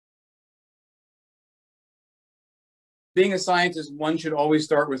being a scientist, one should always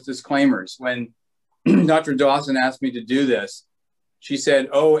start with disclaimers. When Dr. Dawson asked me to do this, she said,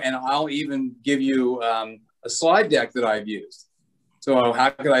 oh, and I'll even give you a slide deck that I've used. So how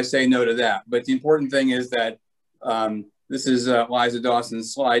could I say no to that? But the important thing is that this is Liza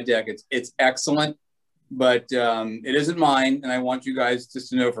Dawson's slide deck. It's excellent, but it isn't mine. And I want you guys just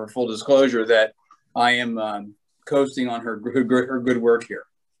to know, for full disclosure, that I am coasting on her good work here.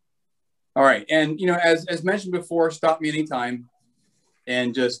 All right. And, you know, as mentioned before, stop me anytime.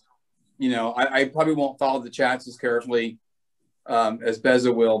 And just, you know, I probably won't follow the chats as carefully as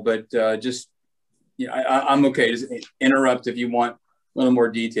Beza will, but just, you know, I'm okay. Just interrupt if you want a little more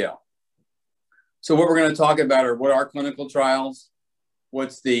detail. So what we're going to talk about are what are clinical trials,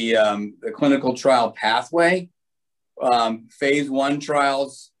 what's the clinical trial pathway, phase 1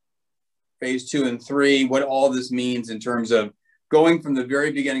 trials, phase 2 and 3, what all this means in terms of going from the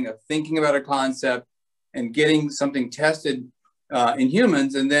very beginning of thinking about a concept and getting something tested in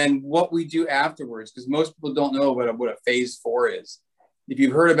humans, and then what we do afterwards, because most people don't know what a phase 4 is. If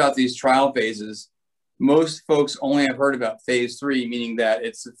you've heard about these trial phases, most folks only have heard about phase 3, meaning that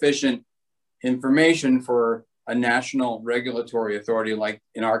it's sufficient information for a national regulatory authority, like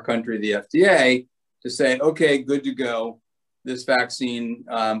in our country, the FDA, to say, okay, good to go. This vaccine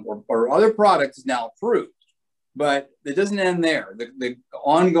or other product is now approved. But it doesn't end there. The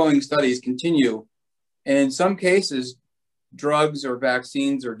ongoing studies continue. And in some cases, drugs or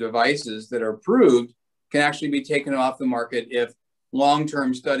vaccines or devices that are approved can actually be taken off the market if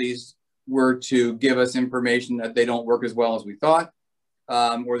long-term studies were to give us information that they don't work as well as we thought,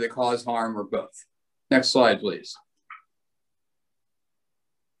 or they cause harm, or both. Next slide, please.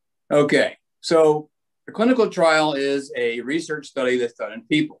 Okay, so a clinical trial is a research study that's done in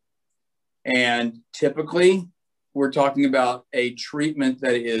people. And typically, we're talking about a treatment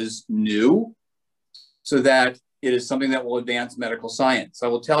that is new, so that it is something that will advance medical science. I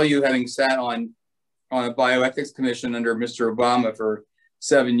will tell you, having sat on a bioethics commission under Mr. Obama for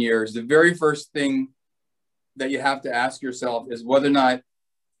 7 years, the very first thing that you have to ask yourself is whether or not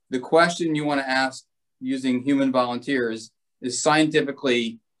the question you want to ask using human volunteers is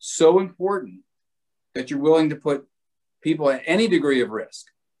scientifically so important that you're willing to put people at any degree of risk.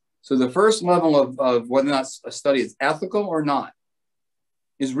 So the first level of whether or not a study is ethical or not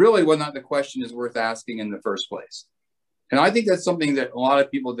is really whether or not the question is worth asking in the first place. And I think that's something that a lot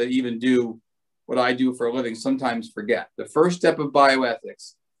of people that even do what I do for a living sometimes forget. The first step of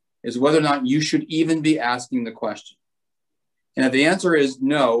bioethics is whether or not you should even be asking the question. And if the answer is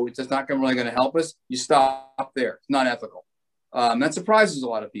no, it's just not really going to help us, you stop there. It's not ethical. That surprises a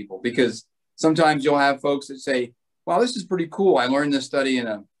lot of people, because sometimes you'll have folks that say, wow, this is pretty cool. I learned this study in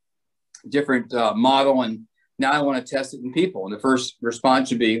a different model, and now I want to test it in people. And the first response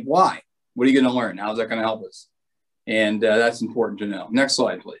should be, why? What are you going to learn? How's that going to help us? And that's important to know. Next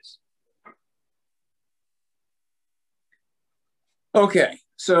slide, please. Okay,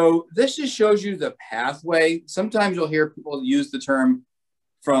 so this just shows you the pathway. Sometimes you'll hear people use the term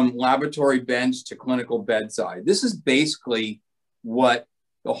from laboratory bench to clinical bedside. This is basically what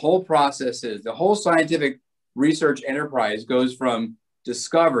the whole process is. The whole scientific research enterprise goes from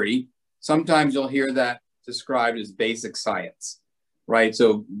discovery. Sometimes you'll hear that described as basic science, right?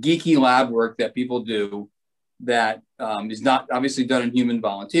 So geeky lab work that people do that is not obviously done in human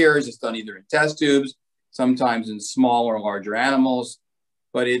volunteers. It's done either in test tubes, sometimes in small or larger animals,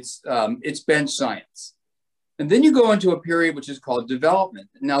 but it's bench science. And then you go into a period which is called development.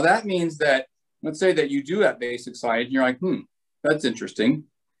 Now that means that, let's say that you do have basic science and you're like, that's interesting.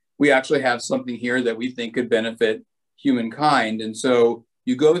 We actually have something here that we think could benefit humankind. And so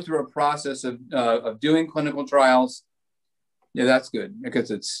you go through a process of doing clinical trials. Yeah, that's good,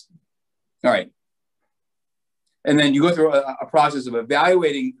 because it's, all right. And then you go through a process of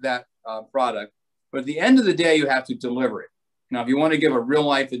evaluating that product. But at the end of the day, you have to deliver it. Now, if you want to give a real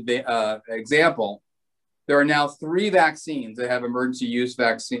life example, there are now 3 vaccines that have emergency use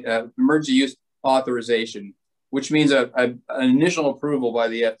authorization, which means an initial approval by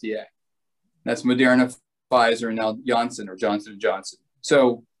the FDA. That's Moderna, Pfizer, and now Johnson & Johnson.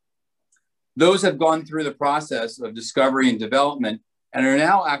 So those have gone through the process of discovery and development and are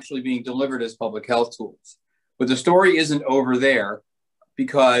now actually being delivered as public health tools. But the story isn't over there,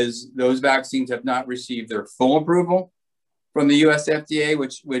 because those vaccines have not received their full approval from the US FDA,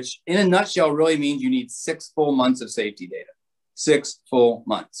 which in a nutshell really means you need 6 full months of safety data, 6 full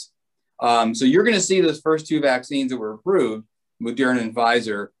months. So you're going to see those first 2 vaccines that were approved, Moderna and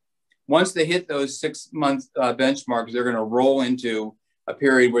Pfizer. Once they hit those 6-month benchmarks, they're going to roll into a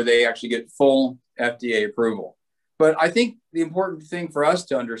period where they actually get full FDA approval. But I think the important thing for us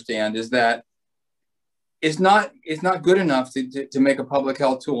to understand is that it's not good enough to make a public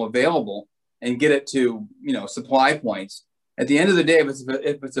health tool available and get it to, you know, supply points. At the end of the day,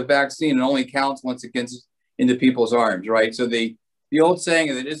 if it's a vaccine, it only counts once it gets into people's arms, right? So the old saying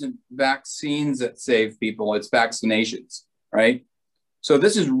is it isn't vaccines that save people, it's vaccinations, right? So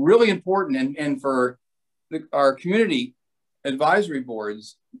this is really important. And for our community advisory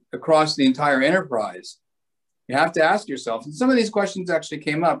boards across the entire enterprise, you have to ask yourself, and some of these questions actually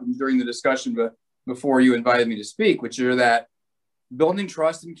came up during the discussion before you invited me to speak, which are that building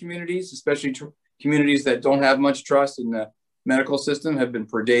trust in communities, especially communities that don't have much trust in the medical system, have been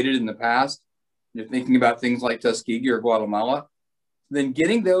predated in the past. You're thinking about things like Tuskegee or Guatemala. Then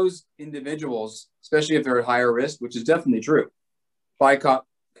getting those individuals, especially if they're at higher risk, which is definitely true, BICOP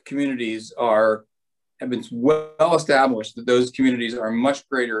communities have been well established that those communities are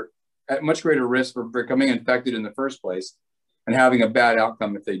at much greater risk for becoming infected in the first place and having a bad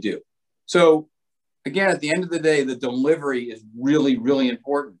outcome if they do. So again, at the end of the day, the delivery is really, really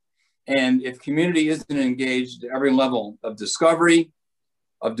important. And if community isn't engaged at every level of discovery,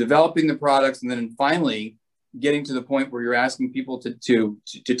 of developing the products, and then finally getting to the point where you're asking people to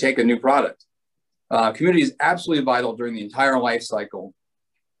take a new product, community is absolutely vital during the entire life cycle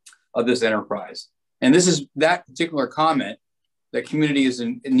of this enterprise. And this is that particular comment, that community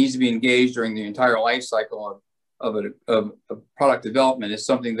needs to be engaged during the entire life cycle of product development, is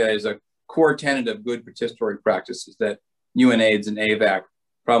something that is a core tenet of good participatory practices that UNAIDS and AVAC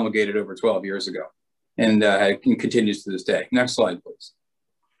promulgated over 12 years ago and continues to this day. Next slide, please.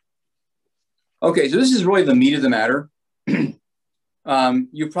 Okay, so this is really the meat of the matter.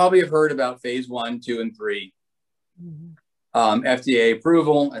 You probably have heard about phase 1, 2, and 3. FDA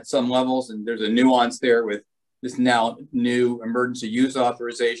approval at some levels, and there's a nuance there with this now new emergency use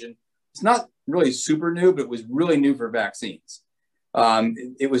authorization. It's not really super new, but it was really new for vaccines.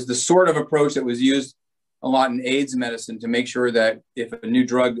 It was the sort of approach that was used a lot in AIDS medicine to make sure that if a new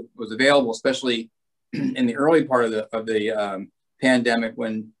drug was available, especially in the early part of the pandemic,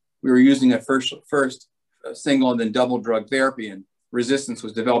 when we were using a first single and then double drug therapy and resistance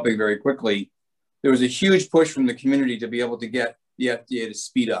was developing very quickly, there was a huge push from the community to be able to get the FDA to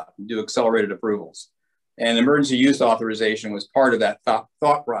speed up and do accelerated approvals. And emergency use authorization was part of that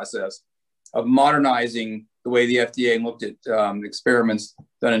thought process of modernizing the way the FDA looked at experiments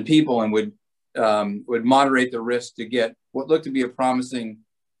done in people and would moderate the risk to get what looked to be a promising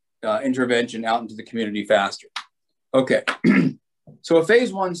intervention out into the community faster. Okay, so a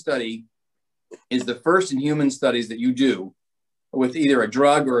phase 1 study is the first in human studies that you do with either a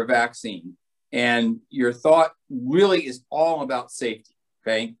drug or a vaccine. And your thought really is all about safety,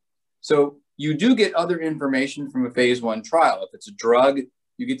 okay? So you do get other information from a phase 1 trial. If it's a drug,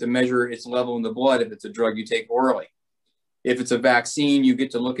 you get to measure its level in the blood if it's a drug you take orally. If it's a vaccine, you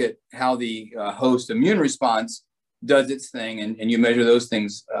get to look at how the host immune response does its thing, and you measure those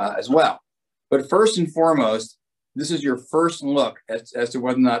things as well. But first and foremost, this is your first look as to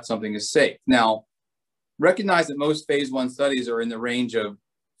whether or not something is safe. Now, recognize that most phase 1 studies are in the range of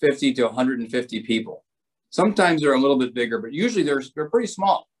 50 to 150 people. Sometimes they're a little bit bigger, but usually they're pretty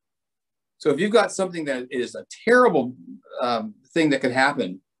small. So if you've got something that is a terrible thing that could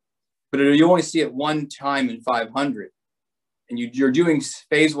happen, but you only see it one time in 500, and you're doing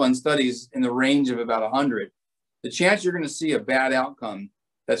phase 1 studies in the range of about 100, the chance you're going to see a bad outcome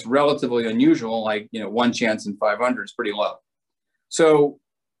that's relatively unusual, like, you know, 1 chance in 500, is pretty low. So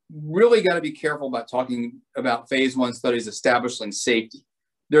really got to be careful about talking about phase 1 studies establishing safety.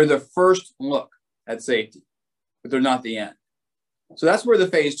 They're the first look at safety, but they're not the end. So that's where the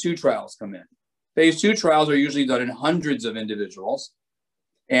phase 2 trials come in. Phase 2 trials are usually done in hundreds of individuals,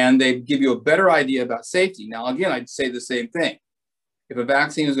 and they give you a better idea about safety. Now, again, I'd say the same thing. If a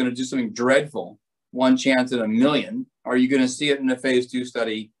vaccine is going to do something dreadful, 1 chance in a million, are you going to see it in a phase 2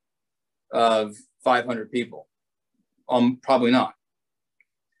 study of 500 people? Probably not.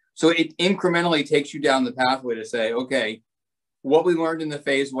 So it incrementally takes you down the pathway to say, okay, what we learned in the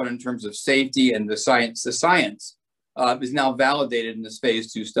phase 1 in terms of safety and the science is now validated in this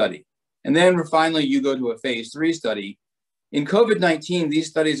phase 2 study. And then finally, you go to a phase 3 study. In COVID-19, these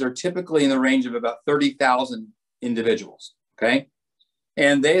studies are typically in the range of about 30,000 individuals, okay?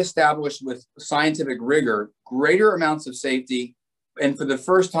 And they established with scientific rigor greater amounts of safety, and for the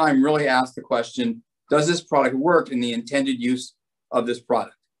first time really asked the question, does this product work in the intended use of this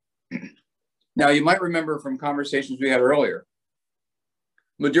product? Now, you might remember from conversations we had earlier,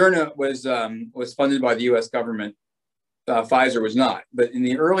 Moderna was funded by the US government. Pfizer was not. But in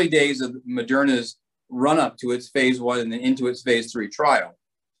the early days of Moderna's run-up to its phase 1 and then into its phase 3 trial,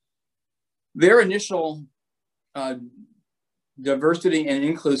 their initial diversity and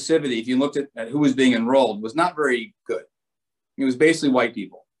inclusivity, if you looked at who was being enrolled, was not very good. It was basically white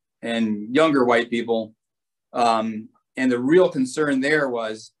people and younger white people. And the real concern there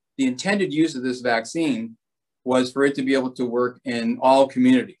was the intended use of this vaccine was for it to be able to work in all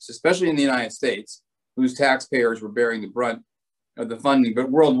communities, especially in the United States, whose taxpayers were bearing the brunt of the funding, but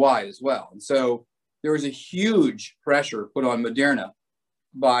worldwide as well. And so there was a huge pressure put on Moderna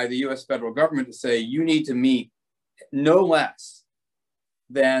by the US federal government to say, you need to meet no less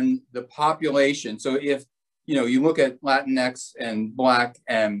than the population. So if you look at Latinx and Black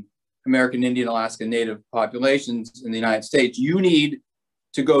and American Indian, Alaska Native populations in the United States, you need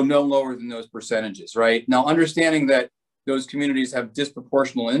to go no lower than those percentages, right? Now, understanding that those communities have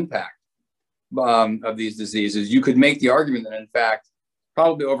disproportional impact of these diseases, you could make the argument that, in fact,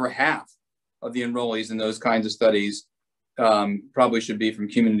 probably over half of the enrollees in those kinds of studies probably should be from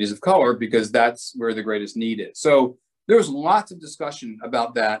communities of color, because that's where the greatest need is. So there's lots of discussion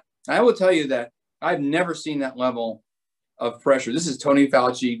about that. I will tell you that I've never seen that level of pressure. This is Tony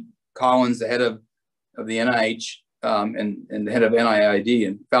Fauci Collins, the head of the NIH and the head of NIAID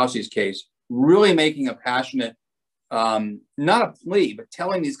in Fauci's case, really making a passionate, not a plea, but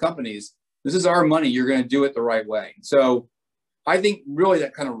telling these companies, this is our money, you're going to do it the right way. So I think really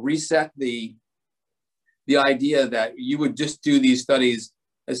that kind of reset the idea that you would just do these studies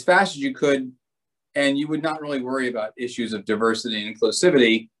as fast as you could, and you would not really worry about issues of diversity and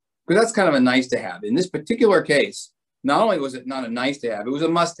inclusivity, because that's kind of a nice to have. In this particular case, not only was it not a nice to have, it was a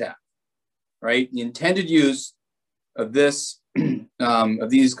must have, right? The intended use of this, of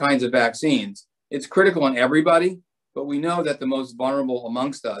these kinds of vaccines, it's critical in everybody, but we know that the most vulnerable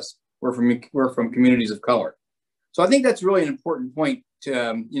amongst us were from communities of color. So I think that's really an important point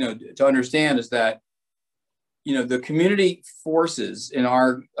to, to understand, is that, the community forces in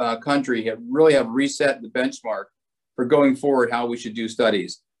our country have reset the benchmark for going forward how we should do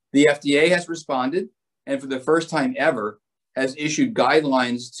studies. The FDA has responded, and for the first time ever has issued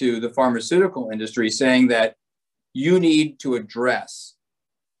guidelines to the pharmaceutical industry saying that you need to address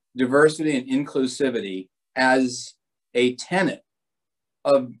diversity and inclusivity as a tenet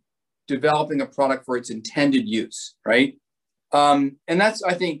of developing a product for its intended use, right? And that's,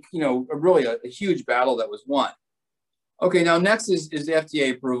 I think, really a huge battle that was won. Okay, now next is the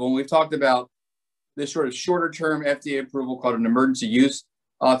FDA approval. And we've talked about this sort of shorter term FDA approval called an emergency use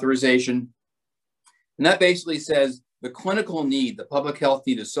authorization. And that basically says the clinical need, the public health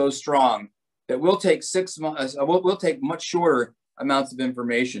need is so strong that we'll take 6 months, we'll take much shorter amounts of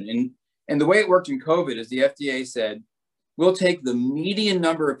information. And the way it worked in COVID is the FDA said, we'll take the median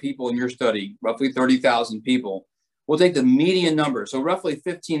number of people in your study, roughly 30,000 people. We'll take the median number, so roughly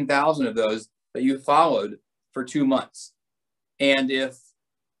 15,000 of those that you followed for 2 months. And if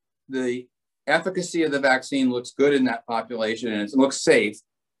the efficacy of the vaccine looks good in that population and it looks safe,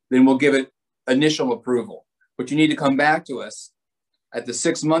 then we'll give it initial approval. But you need to come back to us at the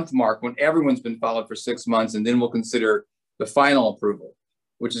 6-month mark when everyone's been followed for 6 months, and then we'll consider the final approval,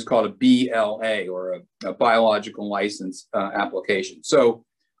 which is called a BLA, or a biological license application. So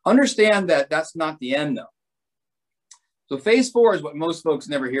understand that that's not the end, though. So phase 4 is what most folks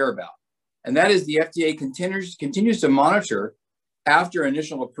never hear about. And that is the FDA continues to monitor after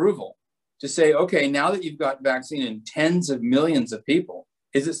initial approval to say, okay, now that you've got vaccine in tens of millions of people,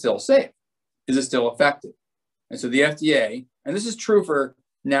 is it still safe? Is it still effective? And so the FDA, and this is true for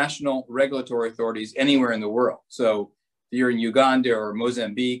national regulatory authorities anywhere in the world. So if you're in Uganda or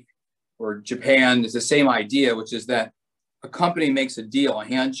Mozambique or Japan, it's the same idea, which is that a company makes a deal, a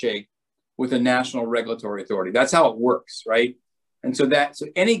handshake with a national regulatory authority. That's how it works, right? And so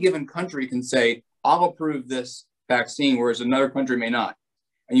any given country can say, I'll approve this vaccine, whereas another country may not.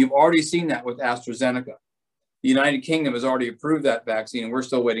 And you've already seen that with AstraZeneca. The United Kingdom has already approved that vaccine, and we're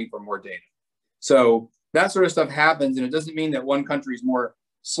still waiting for more data. So that sort of stuff happens, and it doesn't mean that one country is more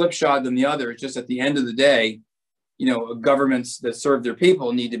slipshod than the other. It's just at the end of the day, governments that serve their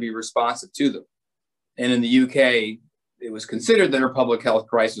people need to be responsive to them. And in the UK, it was considered that their public health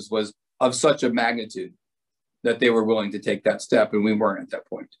crisis was of such a magnitude that they were willing to take that step, and we weren't at that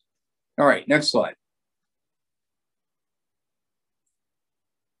point. All right, next slide.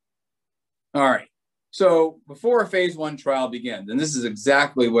 All right, so before a phase 1 trial begins, and this is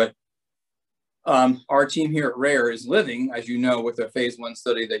exactly what our team here at WRAIR is living, as you know, with a phase 1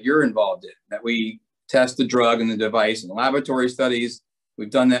 study that you're involved in, that we test the drug and the device in laboratory studies. We've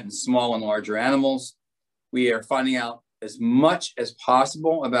done that in small and larger animals. We are finding out as much as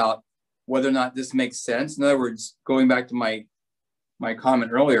possible about whether or not this makes sense. In other words, going back to my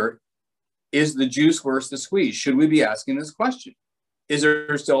comment earlier, is the juice worth the squeeze? Should we be asking this question? Is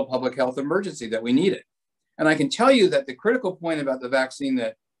there still a public health emergency that we need it? And I can tell you that the critical point about the vaccine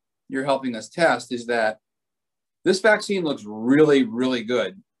that you're helping us test is that this vaccine looks really, really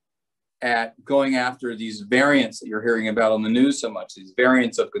good at going after these variants that you're hearing about on the news so much, these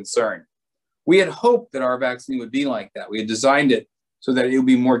variants of concern. We had hoped that our vaccine would be like that. We had designed it so that it would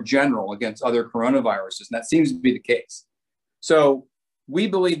be more general against other coronaviruses, and that seems to be the case. So we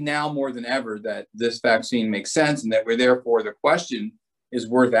believe now more than ever that this vaccine makes sense and that we're therefore the question is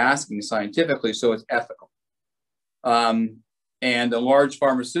worth asking scientifically, so it's ethical. And a large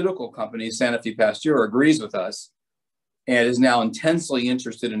pharmaceutical company, Sanofi Pasteur, agrees with us and is now intensely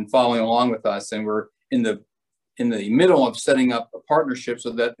interested in following along with us. And we're in the middle of setting up a partnership so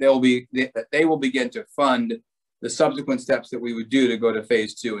that they will begin to fund the subsequent steps that we would do to go to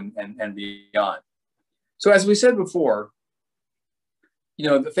phase 2 and beyond. So as we said before, you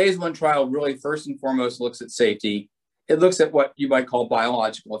know, the phase 1 trial really first and foremost looks at safety. It looks at what you might call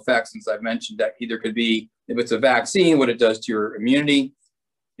biological effects, since I've mentioned that either could be, if it's a vaccine, what it does to your immunity.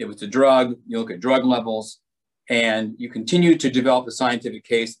 If it's a drug, you look at drug levels, and you continue to develop the scientific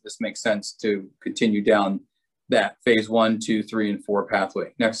case that this makes sense to continue down that phase 1, 2, 3, and 4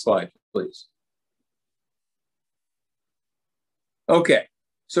 pathway. Next slide, please. Okay,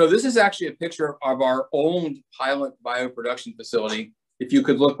 so this is actually a picture of our old pilot bioproduction facility. If you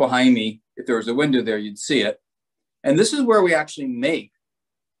could look behind me, if there was a window there, you'd see it. And this is where we actually make,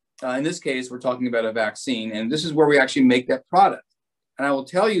 in this case, we're talking about a vaccine, and this is where we actually make that product. And I will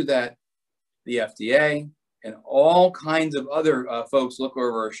tell you that the FDA and all kinds of other folks look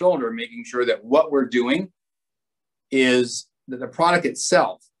over our shoulder, making sure that what we're doing is that the product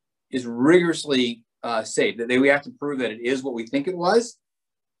itself is rigorously safe, that we have to prove that it is what we think it was,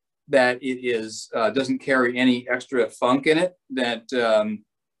 that it is doesn't carry any extra funk in it, that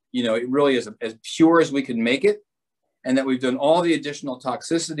you know, it really is as pure as we can make it, and that we've done all the additional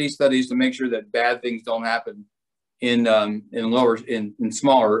toxicity studies to make sure that bad things don't happen in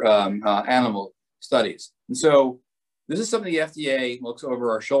smaller animal studies. And so this is something the FDA looks over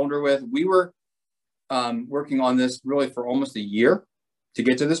our shoulder with. We were working on this really for almost a year to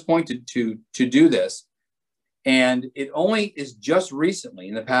get to this point to do this. And it only is just recently,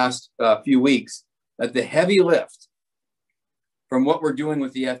 in the past few weeks, that the heavy lift from what we're doing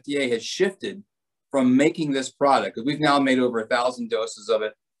with the FDA has shifted from making this product, because we've now made over 1,000 doses of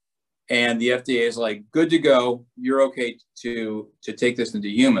it, and the FDA is like, good to go, you're okay to take this into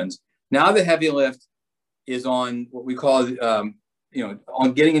humans. Now the heavy lift is on what we call, you know,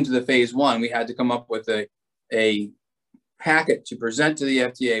 on getting into the phase 1. We had to come up with a packet to present to the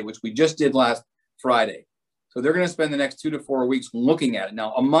FDA, which we just did last Friday. So they're going to spend the next 2 to 4 weeks looking at it.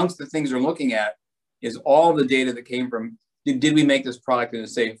 Now, amongst the things they're looking at is all the data that came from, did we make this product in a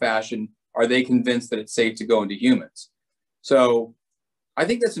safe fashion? Are they convinced that it's safe to go into humans? So I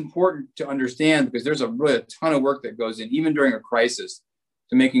think that's important to understand, because there's really a ton of work that goes in, even during a crisis,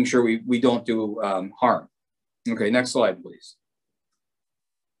 to making sure we don't do harm. Okay, next slide, please.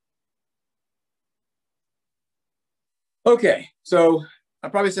 Okay, so I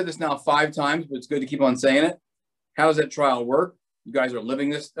probably said this now 5 times, but it's good to keep on saying it. How does that trial work? You guys are living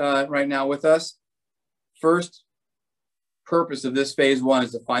this right now with us. First purpose of this phase 1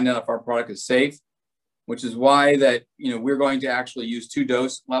 is to find out if our product is safe, which is why that, you know, we're going to actually use 2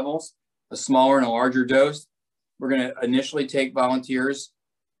 dose levels, a smaller and a larger dose. We're going to initially take volunteers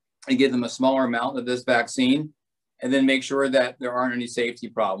and give them a smaller amount of this vaccine, and then make sure that there aren't any safety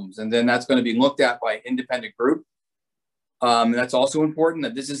problems. And then that's going to be looked at by an independent group. And that's also important,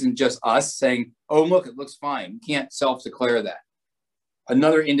 that this isn't just us saying, oh, look, it looks fine. You can't self-declare that.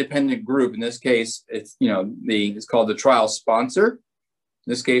 Another independent group, in this case, it's, you know, it's called the trial sponsor.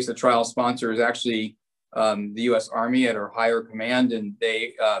 In this case, the trial sponsor is actually the U.S. Army at our higher command, and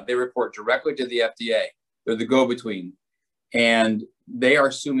they report directly to the FDA. They're the go-between. And they are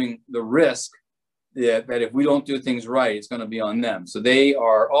assuming the risk that if we don't do things right, it's going to be on them. So they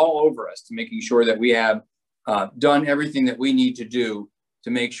are all over us to making sure that we have done everything that we need to do to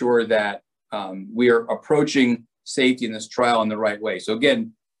make sure that we are approaching safety in this trial in the right way. So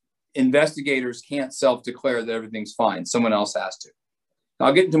again, investigators can't self-declare that everything's fine. Someone else has to.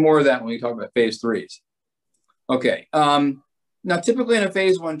 I'll get into more of that when we talk about phase 3s. Okay. Now, typically in a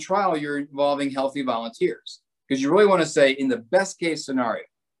phase 1 trial, you're involving healthy volunteers, because you really want to say, in the best case scenario,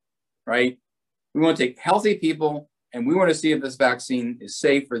 right? We want to take healthy people and we want to see if this vaccine is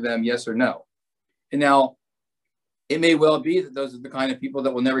safe for them, yes or no. And now, it may well be that those are the kind of people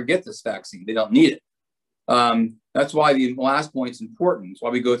that will never get this vaccine. They don't need it. That's why the last point is important. It's why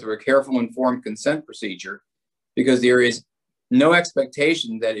we go through a careful, informed consent procedure, because there is no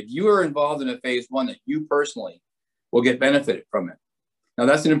expectation that if you are involved in a phase 1, that you personally will get benefited from it. Now,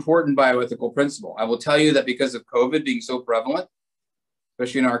 that's an important bioethical principle. I will tell you that because of COVID being so prevalent,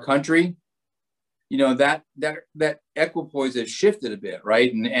 especially in our country, you know, that equipoise has shifted a bit,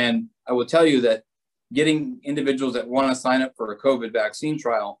 right? And I will tell you that getting individuals that want to sign up for a COVID vaccine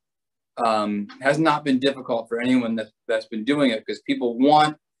trial has not been difficult for anyone that's been doing it, because people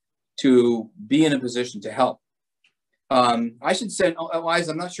want to be in a position to help. I should say,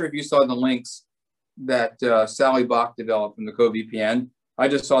 Eliza, I'm not sure if you saw the links that Sally Bach developed from the CoVPN. I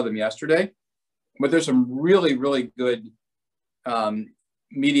just saw them yesterday, but there's some really, really good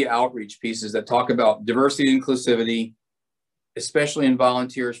media outreach pieces that talk about diversity and inclusivity, especially in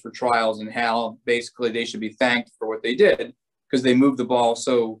volunteers for trials, and how basically they should be thanked for what they did, because they moved the ball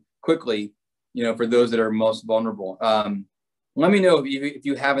so quickly, you know, for those that are most vulnerable. Let me know if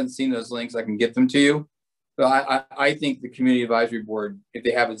you haven't seen those links. I can get them to you. But I think the Community Advisory Board, if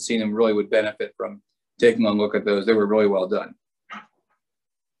they haven't seen them, really would benefit from taking a look at those. They were really well done.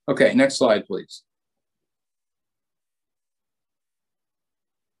 Okay, next slide, please.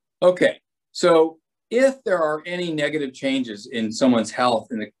 Okay, so if there are any negative changes in someone's health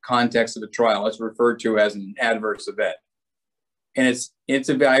in the context of a trial, it's referred to as an adverse event. And it's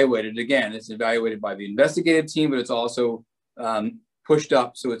evaluated, again, it's evaluated by the investigative team, but it's also pushed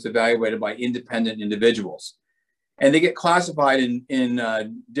up, so it's evaluated by independent individuals. And they get classified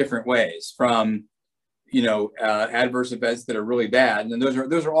in different ways, from, you know, adverse events that are really bad, and then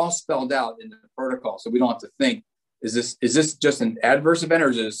those are all spelled out in the protocol, so we don't have to think, is this just an adverse event, or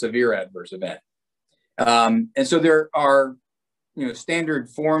is it a severe adverse event? And so there are, you know, standard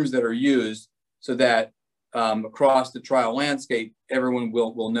forms that are used so that across the trial landscape, everyone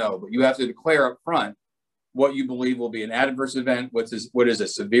will know. But you have to declare up front what you believe will be an adverse event, what is a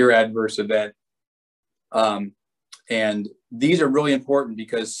severe adverse event. And these are really important,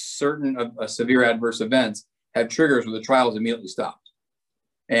 because certain severe adverse events have triggers where the trial is immediately stopped.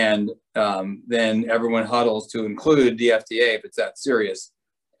 And then everyone huddles to include the FDA if it's that serious.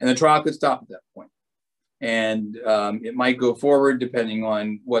 And the trial could stop at that point. And it might go forward depending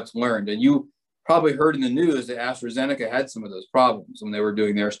on what's learned. And you probably heard in the news that AstraZeneca had some of those problems when they were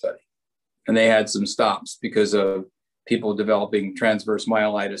doing their study. And they had some stops because of people developing transverse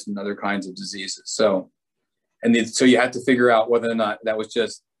myelitis and other kinds of diseases. So you have to figure out whether or not that was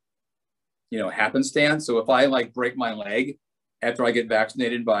just, you know, happenstance. So if I like break my leg after I get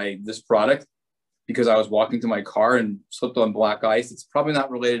vaccinated by this product because I was walking to my car and slipped on black ice, it's probably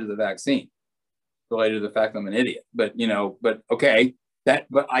not related to the vaccine, related to the fact I'm an idiot. But, you know, okay,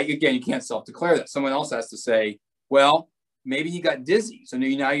 again, you can't self-declare that. Someone else has to say, well, maybe he got dizzy, so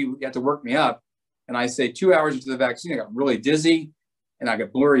now you have to work me up. And I say 2 hours into the vaccine, I got really dizzy and I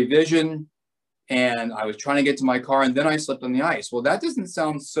got blurry vision, and I was trying to get to my car, and then I slipped on the ice. Well, that doesn't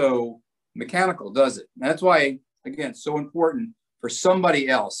sound so mechanical, does it? And that's why, again, it's so important for somebody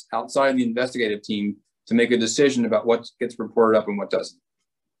else outside the investigative team to make a decision about what gets reported up and what doesn't.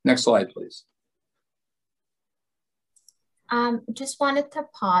 Next slide, please. Just wanted to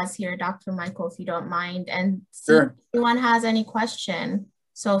pause here, Dr. Michael, if you don't mind, and see Sure. if anyone has any question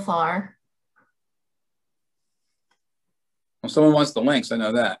so far. Well, someone wants the links, I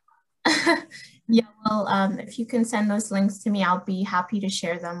know that. Yeah, well, if you can send those links to me, I'll be happy to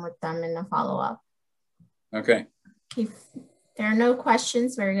share them with them in a follow-up. Okay. If there are no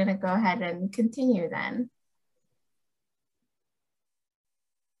questions, we're going to go ahead and continue then.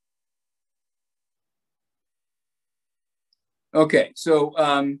 Okay, so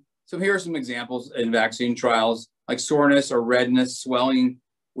here are some examples in vaccine trials, like soreness or redness, swelling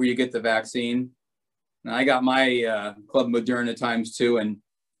where you get the vaccine. Now, I got my Club Moderna ×2, and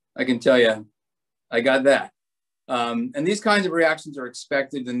I can tell you, I got that. And these kinds of reactions are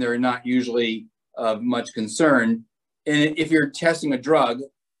expected, and they're not usually of much concern. And if you're testing a drug,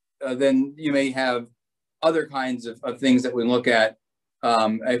 then you may have other kinds of things that we look at.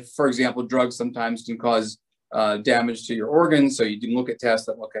 For example, drugs sometimes can cause damage to your organs. So you can look at tests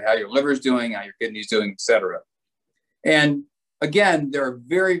that look at how your liver is doing, how your kidney's doing, et cetera. And again, there are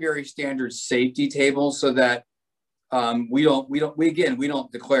very, very standard safety tables, so that we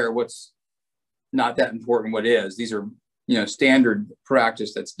don't declare what's not that important, what is. These are, you know, standard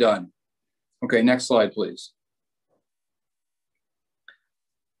practice that's done. Okay, next slide, please.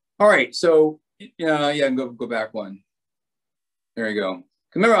 All right, so yeah, go back one. There you go.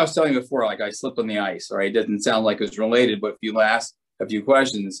 Remember, I was telling you before, like I slipped on the ice, right? It doesn't sound like it's related, but if you ask a few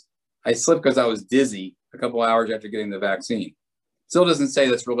questions, I slipped because I was dizzy a couple hours after getting the vaccine. Still doesn't say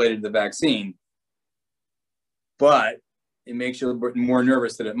that's related to the vaccine, but it makes you more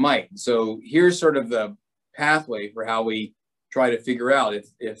nervous that it might. So here's sort of the pathway for how we try to figure out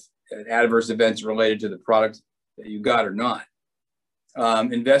if an adverse event is related to the product that you got or not.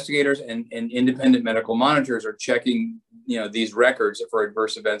 investigators and independent medical monitors are checking, these records for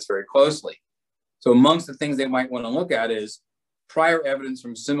adverse events very closely. So amongst the things they might want to look at is prior evidence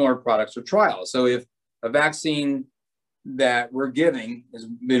from similar products or trials. So if a vaccine that we're giving has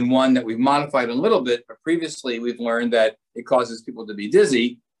been one that we've modified a little bit, but previously we've learned that it causes people to be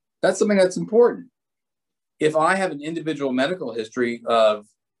dizzy, that's something that's important. If I have an individual medical history of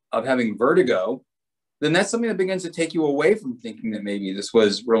having vertigo, then that's something that begins to take you away from thinking that maybe this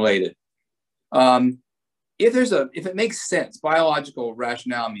was related. If it makes sense, biological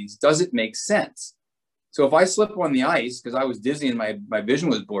rationale means, does it make sense? So if I slip on the ice because I was dizzy and my vision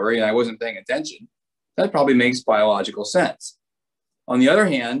was blurry and I wasn't paying attention, that probably makes biological sense. On the other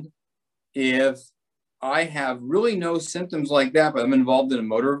hand, if I have really no symptoms like that, but I'm involved in a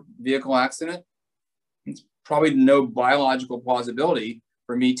motor vehicle accident, it's probably no biological plausibility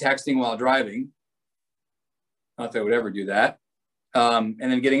for me texting while driving. Not that I would ever do that. And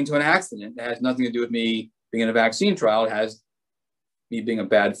then getting into an accident that has nothing to do with me being in a vaccine trial. It has me being a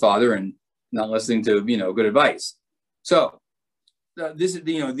bad father and not listening to, good advice. So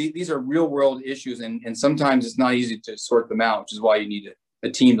these are real world issues, and sometimes it's not easy to sort them out, which is why you need a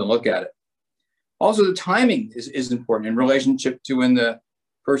team to look at it. Also, the timing is important in relationship to when the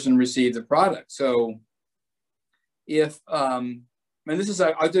person received the product. So if, and this is,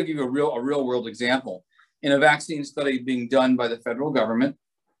 I'll give you a real world example. In a vaccine study being done by the federal government,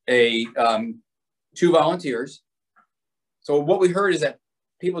 two volunteers. So what we heard is that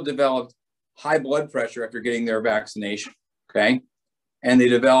people developed high blood pressure after getting their vaccination, okay? And they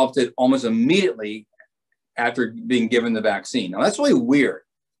developed it almost immediately after being given the vaccine. Now that's really weird.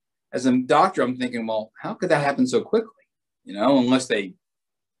 As a doctor, I'm thinking, well, how could that happen so quickly? Unless they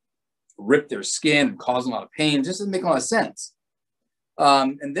rip their skin and cause a lot of pain, it just doesn't make a lot of sense.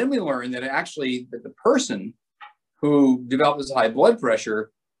 And then we learned that that the person who developed this high blood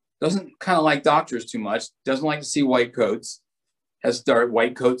pressure doesn't kind of like doctors too much, doesn't like to see white coats, has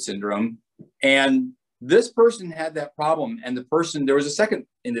white coat syndrome. And this person had that problem. And there was a second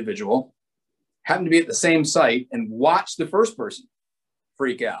individual, happened to be at the same site and watched the first person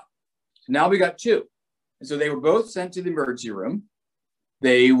freak out. So now we got two. And so they were both sent to the emergency room.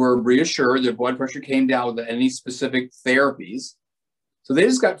 They were reassured their blood pressure came down without any specific therapies. So they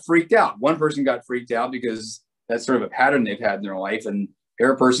just got freaked out. One person got freaked out because that's sort of a pattern they've had in their life. And the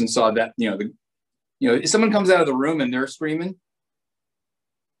other person saw that, if someone comes out of the room and they're screaming,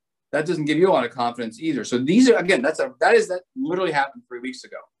 that doesn't give you a lot of confidence either. So these are, again, that literally happened 3 weeks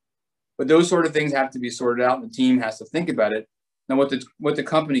ago. But those sort of things have to be sorted out and the team has to think about it. Now, what the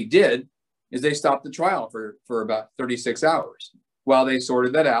company did is they stopped the trial for about 36 hours while they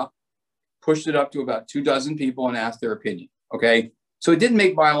sorted that out, pushed it up to about 24 people and asked their opinion, okay? So it didn't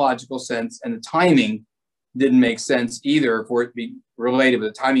make biological sense, and the timing didn't make sense either for it to be related, but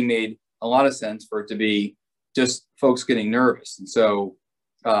the timing made a lot of sense for it to be just folks getting nervous. And so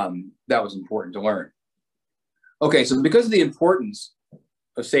that was important to learn. Okay, so because of the importance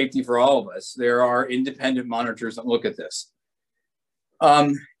of safety for all of us, there are independent monitors that look at this.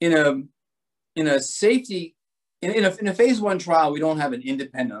 In a phase 1 trial, we don't have an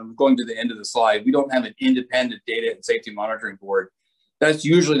independent, I'm going to the end of the slide, we don't have an independent data and safety monitoring board. That's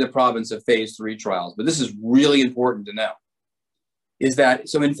usually the province of phase 3 trials, but this is really important to know.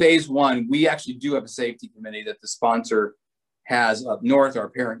 So in phase 1, we actually do have a safety committee that the sponsor has up north. Our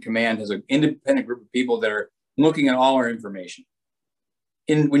parent command has an independent group of people that are looking at all our information.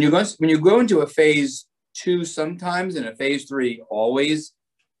 When you go into a phase 2, sometimes in a phase 3, always,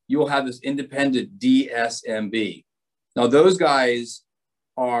 you will have this independent DSMB. Now, those guys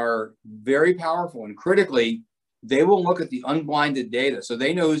are very powerful, and critically, they will look at the unblinded data. So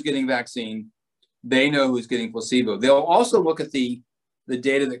they know who's getting vaccine. They know who's getting placebo. They'll also look at the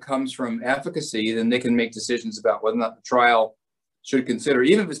data that comes from efficacy, then they can make decisions about whether or not the trial should consider,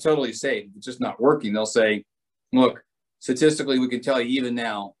 even if it's totally safe, if it's just not working, they'll say, look, statistically, we can tell you even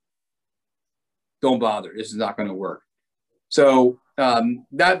now, don't bother, this is not going to work. So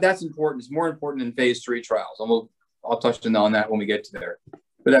that's important. It's more important in phase 3 trials. I'll touch on that when we get to there,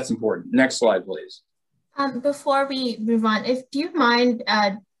 but that's important. Next slide, please. Before we move on, do you mind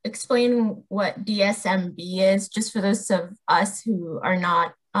explaining what DSMB is, just for those of us who are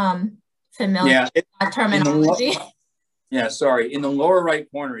not familiar with that terminology? Sorry. In the lower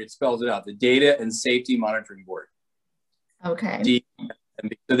right corner, it spells it out, the Data and Safety Monitoring Board. Okay.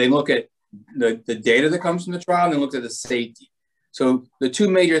 So they look at the data that comes from the trial and they look at the safety. So the two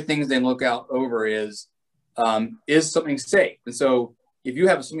major things they look out over is something safe? And so if you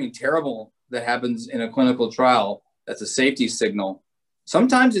have something terrible that happens in a clinical trial, that's a safety signal.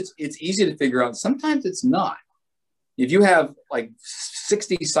 Sometimes it's easy to figure out. Sometimes it's not. if you have like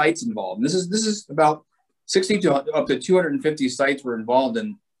 60 sites involved, this is about 60 to up to 250 sites were involved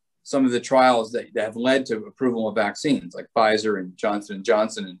in some of the trials that have led to approval of vaccines like Pfizer and Johnson &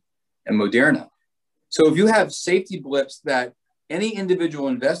 Johnson and Moderna. So if you have safety blips that any individual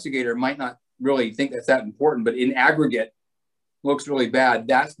investigator might not really think that's that important, but in aggregate looks really bad,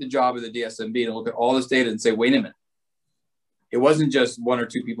 that's the job of the DSMB, to look at all this data and say, wait a minute, it wasn't just one or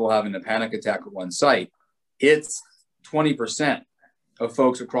two people having a panic attack at one site. It's 20% of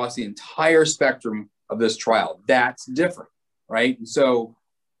folks across the entire spectrum of this trial. That's different, right? And so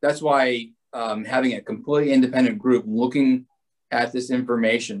that's why having a completely independent group looking at this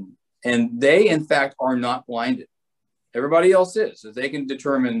information, and they, in fact, are not blinded. Everybody else is, so they can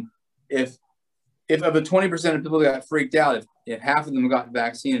determine if of the 20% of people that got freaked out, if half of them got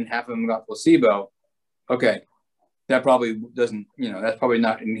vaccine and half of them got placebo, okay, that probably doesn't, that's probably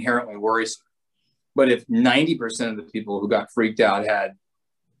not inherently worrisome. But if 90% of the people who got freaked out had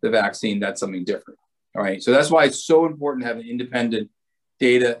the vaccine, that's something different. All right. So that's why it's so important to have an independent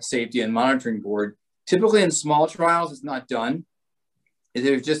data safety and monitoring board. Typically in small trials, it's not done.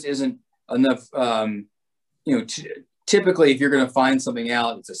 There just isn't enough, typically if you're going to find something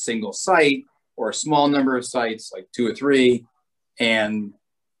out, it's a single site or a small number of sites, like 2 or 3. And,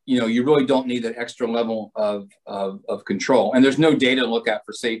 you really don't need that extra level of control. And there's no data to look at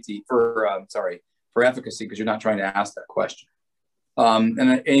for safety, for efficacy, because you're not trying to ask that question.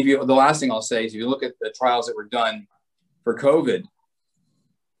 The last thing I'll say is if you look at the trials that were done for COVID,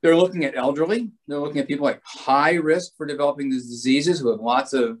 they're looking at elderly. They're looking at people like high risk for developing these diseases who have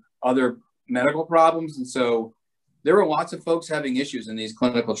lots of other medical problems. And so there were lots of folks having issues in these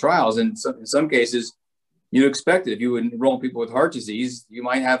clinical trials. And in some cases, you'd expect it. If you would enroll people with heart disease, you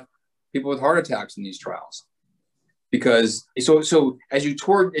might have people with heart attacks in these trials. Because so as you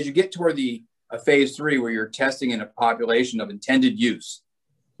get toward a phase 3 where you're testing in a population of intended use,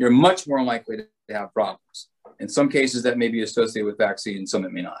 you're much more likely to have problems. In some cases, that may be associated with vaccine, some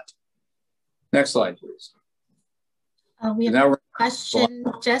it may not. Next slide, please. We have a question,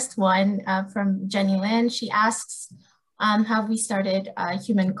 just one, from Jenny Lin. She asks, have we started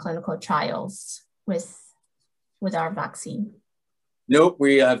human clinical trials with our vaccine? Nope,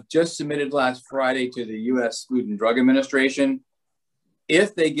 we have just submitted last Friday to the U.S. Food and Drug Administration.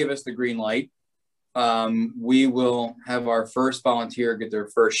 If they give us the green light, we will have our first volunteer get their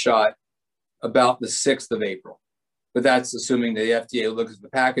first shot about the 6th of April. But that's assuming the FDA looks at the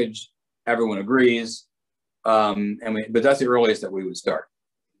package, everyone agrees, but that's the earliest that we would start.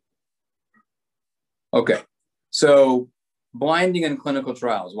 Okay, so blinding in clinical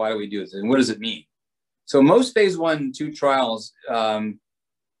trials, why do we do this? And what does it mean? So most phase 1-2 trials, most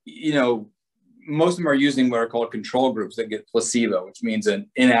of them are using what are called control groups that get placebo, which means an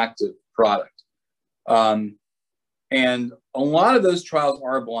inactive product. And a lot of those trials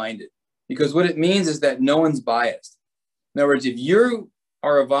are blinded, because what it means is that no one's biased. In other words, if you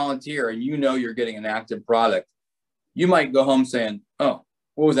are a volunteer and you're getting an active product, you might go home saying, oh,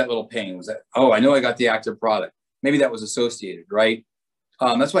 what was that little pain? Was that, oh, I know I got the active product. Maybe that was associated, right?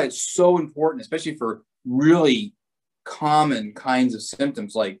 That's why it's so important, especially for really common kinds of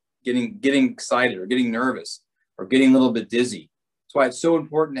symptoms like getting excited or getting nervous or getting a little bit dizzy. That's why it's so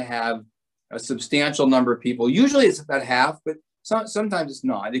important to have a substantial number of people. Usually it's about half, but sometimes it's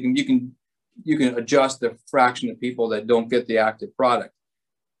not. You can adjust the fraction of people that don't get the active product.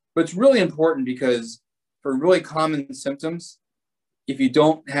 But it's really important because for really common symptoms, if you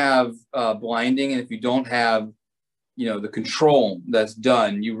don't have blinding and if you don't have the control that's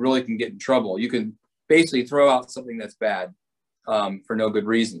done, you really can get in trouble. You can basically throw out something that's bad for no good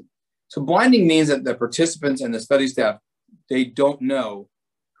reason. So blinding means that the participants and the study staff, they don't know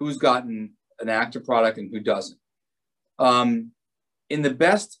who's gotten an active product and who doesn't. In the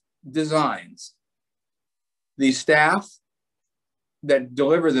best designs, the staff that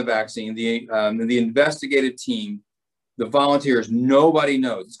deliver the vaccine, the investigative team, the volunteers, nobody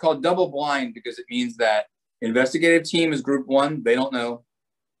knows. It's called double blind because it means that investigative team is group 1, they don't know.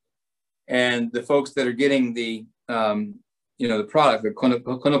 And the folks that are getting the product, the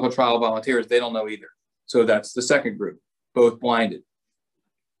clinical trial volunteers, they don't know either. So that's the second group, both blinded.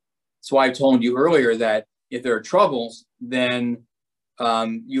 That's why I told you earlier that if there are troubles, then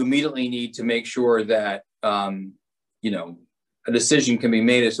you immediately need to make sure that, a decision can be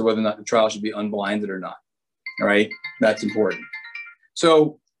made as to whether or not the trial should be unblinded or not. All right, that's important.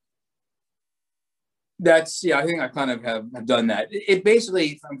 So that's, I think I kind of have done that. It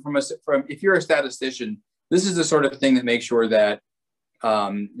basically, if you're a statistician, this is the sort of thing that makes sure that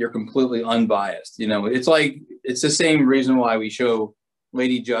you're completely unbiased. It's the same reason why we show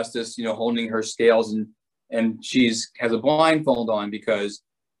Lady Justice, holding her scales and has a blindfold on because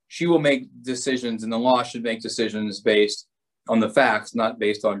she will make decisions, and the law should make decisions based on the facts, not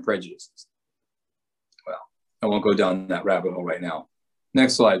based on prejudices. Well, I won't go down that rabbit hole right now.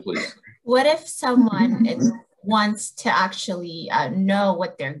 Next slide, please. What if someone wants to actually know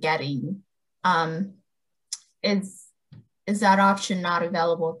what they're getting? Is that option not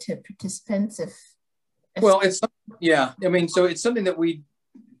available to participants? Well, yeah. I mean, so it's something that we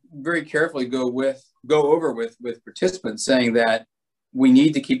very carefully go over with participants, saying that we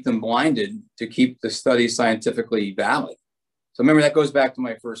need to keep them blinded to keep the study scientifically valid. So remember, that goes back to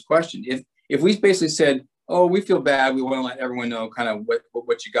my first question. If we basically said, oh, we feel bad, we want to let everyone know kind of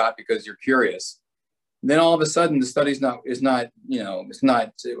what you got because you're curious, then all of a sudden the study's not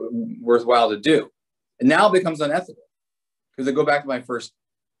worthwhile to do. And now it becomes unethical, because I go back to my first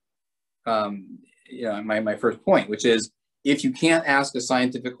my first point, which is, if you can't ask a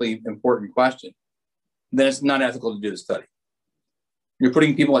scientifically important question, then it's not ethical to do the study. You're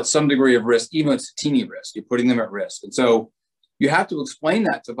putting people at some degree of risk, even if it's a teeny risk, you're putting them at risk. And so you have to explain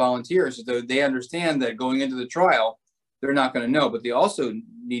that to volunteers so that they understand that going into the trial, they're not going to know, but they also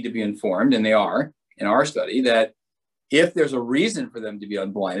need to be informed, and they are in our study, that if there's a reason for them to be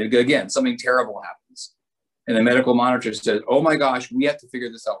unblinded, again, something terrible happens, and the medical monitor says, oh my gosh, we have to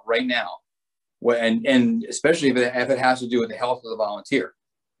figure this out right now. And especially if it has to do with the health of the volunteer.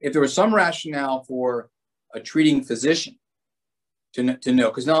 If there was some rationale for a treating physician to know,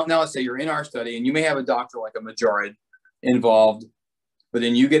 because now let's say you're in our study and you may have a doctor like a Majorad involved, but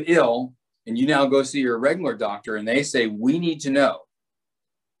then you get ill and you now go see your regular doctor and they say, we need to know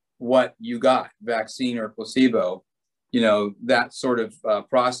what you got, vaccine or placebo, that sort of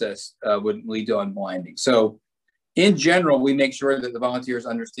process would lead to unblinding. So in general, we make sure that the volunteers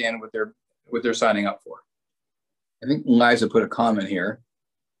understand what they're signing up for. I think Liza put a comment here.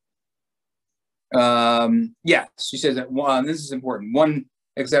 Yes, she says that this is important. One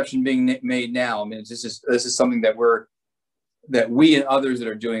exception being made now. I mean, this is something that we and others that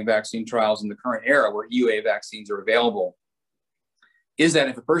are doing vaccine trials in the current era where EUA vaccines are available, is that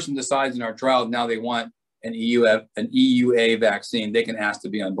if a person decides in our trial now they want an EUA vaccine, they can ask to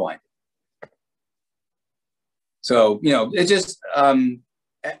be unblinded. So, it's just,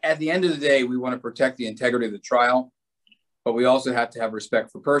 at the end of the day, we want to protect the integrity of the trial, but we also have to have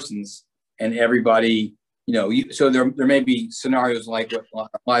respect for persons and everybody, so there may be scenarios like what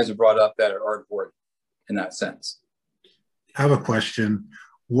Liza brought up that are important in that sense. I have a question.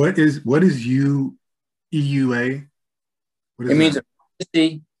 What is EUA? It means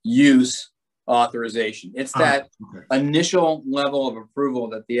emergency use authorization. It's that initial level of approval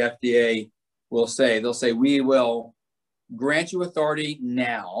that the FDA will say. They'll say, we will grant you authority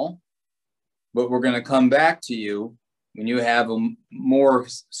now, but we're going to come back to you when you have a more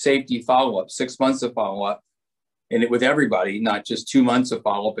safety follow-up, 6 months of follow-up, and with everybody, not just 2 months of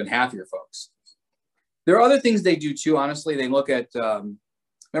follow-up in half your folks. There are other things they do too, honestly. They look at,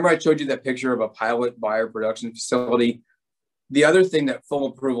 remember I showed you that picture of a pilot bioproduction facility? The other thing that full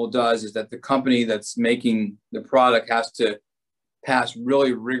approval does is that the company that's making the product has to pass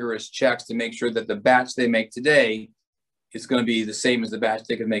really rigorous checks to make sure that the batch they make today is going to be the same as the batch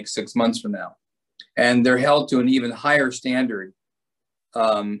they can make 6 months from now. And they're held to an even higher standard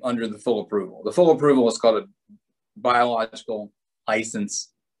under the full approval. The full approval is called a biological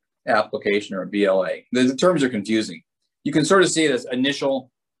license application, or a BLA. The terms are confusing. You can sort of see it as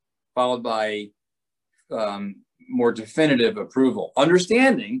initial followed by more definitive approval.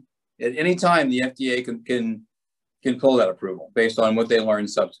 Understanding at any time the FDA can pull that approval based on what they learn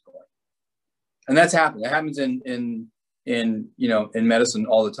subsequently. And that's happened. It happens in medicine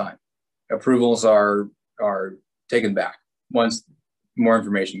all the time. Approvals are taken back once more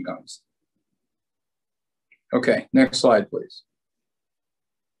information comes. Okay, next slide, please.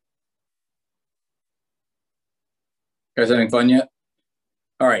 You guys having fun yet?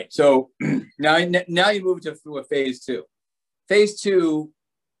 All right, so now you move to a phase 2. Phase 2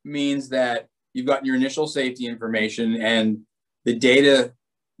 means that you've gotten your initial safety information and the data,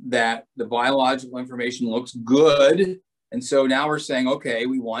 that the biological information looks good. And so now we're saying, okay,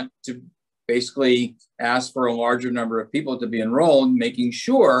 we want to basically ask for a larger number of people to be enrolled, making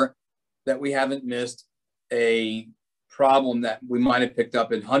sure that we haven't missed a problem that we might have picked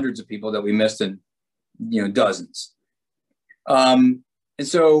up in hundreds of people that we missed in dozens. And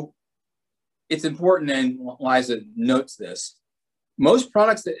so it's important, and Liza notes this, most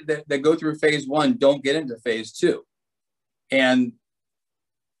products that go through phase 1 don't get into phase 2. And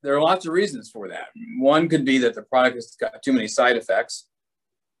there are lots of reasons for that. One could be that the product has got too many side effects,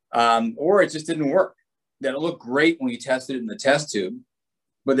 or it just didn't work. That it looked great when you tested it in the test tube,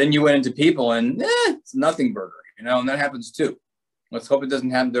 But then you went into people and it's nothing burger, you know, and that happens too. Let's hope it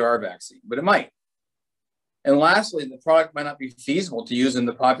doesn't happen to our vaccine, but it might. And lastly, the product might not be feasible to use in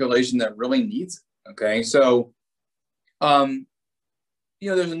the population that really needs it. Okay, so, you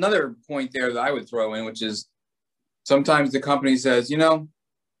know, there's another point there that I would throw in, which is sometimes the company says, you know,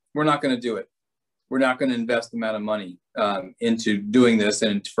 we're not going to do it. We're not going to invest the amount of money into doing this.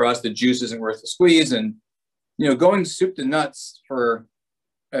 And for us, the juice isn't worth the squeeze. And, you know, going soup to nuts for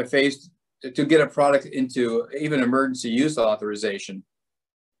a phase to get a product into even emergency use authorization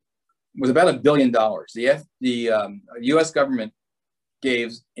was about $1 billion. The U.S. government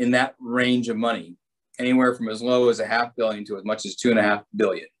gave in that range of money anywhere from as low as $500 million to as much as $2.5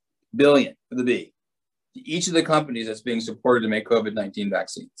 billion for the B. Each of the companies that's being supported to make COVID-19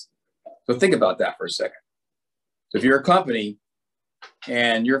 vaccines. So think about that for a second. So if you're a company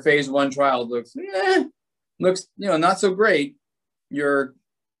and your phase 1 trial looks, you know, not so great, your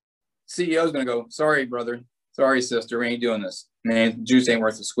CEO is going to go, sorry, brother, sorry, sister, we ain't doing this. Man, juice ain't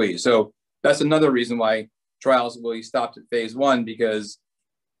worth the squeeze. So that's another reason why trials will be stopped at phase 1 because,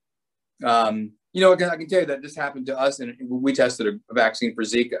 you know, I can tell you that this happened to us and we tested a vaccine for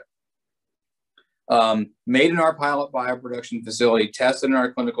Zika. Made in our pilot bioproduction facility, tested in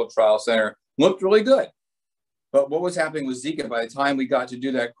our clinical trial center, looked really good. But what was happening with Zika, by the time we got to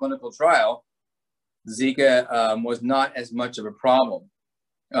do that clinical trial, Zika was not as much of a problem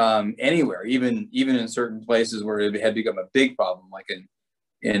anywhere, even in certain places where it had become a big problem, like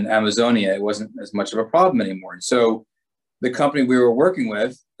in Amazonia, it wasn't as much of a problem anymore. And so the company we were working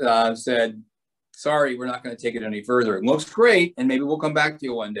with said, sorry, we're not going to take it any further. It looks great, and maybe we'll come back to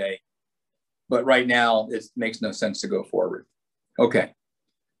you one day. But right now, it makes no sense to go forward. Okay.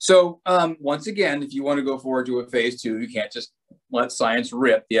 So once again, if you want to go forward to a phase 2, you can't just let science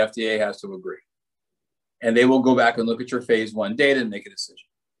rip. The FDA has to agree. And they will go back and look at your phase 1 data and make a decision.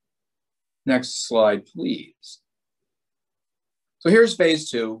 Next slide, please. So here's phase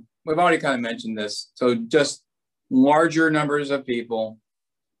 2. We've already kind of mentioned this. So just larger numbers of people.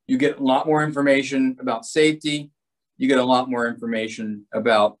 You get a lot more information about safety. You get a lot more information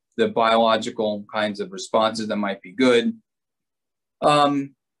about the biological kinds of responses that might be good.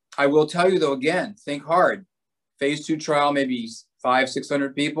 I will tell you though, again, think hard. Phase 2 trial, maybe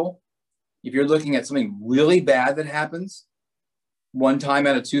 500-600 people. If you're looking at something really bad that happens one time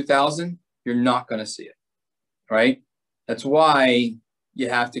out of 2,000, you're not going to see it, right? That's why you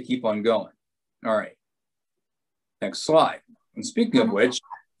have to keep on going. All right. Next slide. And speaking of which,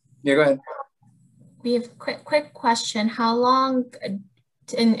 yeah, go ahead. We have quick question. How long,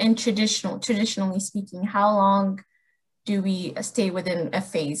 in traditionally speaking, how long do we stay within a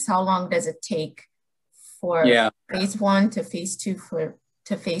phase? How long does it take for phase 1 to phase 2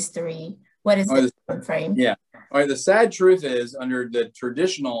 to phase 3? What is the time frame? Yeah. All right. The sad truth is, under the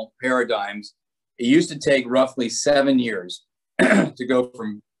traditional paradigms, it used to take roughly 7 years to go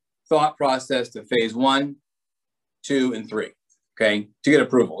from thought process to phase 1, 2, and 3. Okay, to get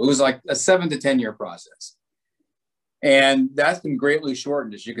approval. It was like a 7 to 10 year process. And that's been greatly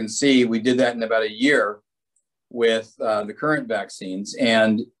shortened. As you can see, we did that in about a year with the current vaccines.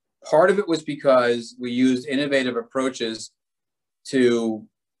 And part of it was because we used innovative approaches to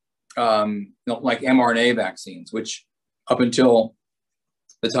like mRNA vaccines, which up until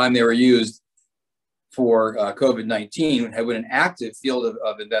the time they were used for COVID-19 had been an active field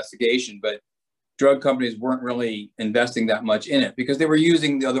of investigation, but drug companies weren't really investing that much in it because they were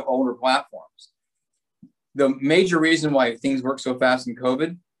using the other older platforms. The major reason why things work so fast in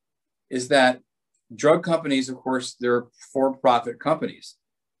COVID is that drug companies, of course, they're for-profit companies.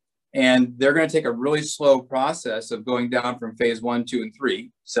 And they're going to take a really slow process of going down from phase 1, 2, and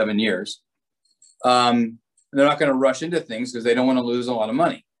 3, 7 years. They're not going to rush into things because they don't want to lose a lot of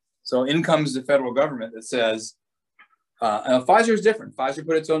money. So in comes the federal government that says, Pfizer is different. Pfizer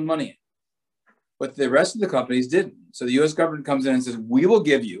put its own money in. But the rest of the companies didn't. So the US government comes in and says, we will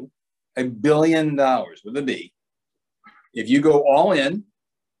give you $1 billion with a B. If you go all in,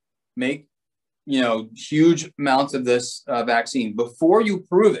 make huge amounts of this vaccine, before you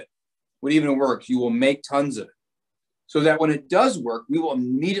prove it would even work, you will make tons of it. So that when it does work, we will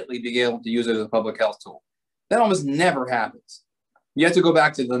immediately be able to use it as a public health tool. That almost never happens. You have to go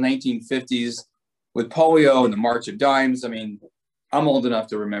back to the 1950s with polio and the March of Dimes. I mean, I'm old enough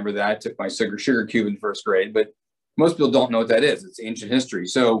to remember that. I took my sugar cube in first grade, but most people don't know what that is. It's ancient history.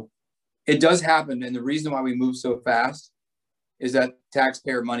 So it does happen. And the reason why we move so fast is that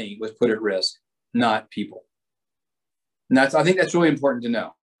taxpayer money was put at risk, not people. And I think that's really important to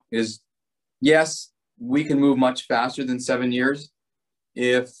know is, yes, we can move much faster than 7 years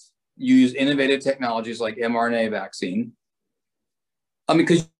if you use innovative technologies like mRNA vaccine. I mean,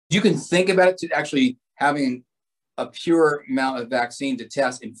 because you can think about it to actually having a pure amount of vaccine to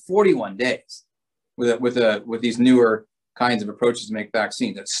test in 41 days with these newer kinds of approaches to make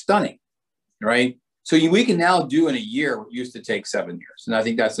vaccines. That's stunning, right? So we can now do in a year what used to take 7 years. And I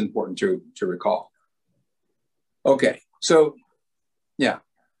think that's important to recall. Okay, so yeah.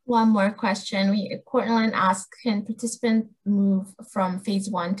 One more question. Cortland asked, can participants move from phase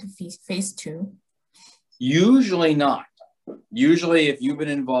 1 to phase 2? Usually not. Usually if you've been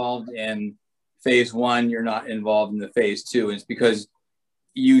involved in phase 1, you're not involved in the phase 2. And it's because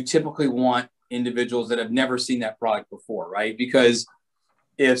you typically want individuals that have never seen that product before, right? Because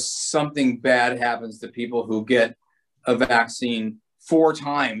if something bad happens to people who get a vaccine 4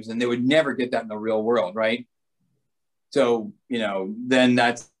 times, and they would never get that in the real world, right? So, you know, then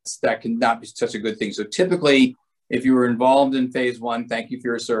that can not be such a good thing. So typically, if you were involved in phase 1, thank you for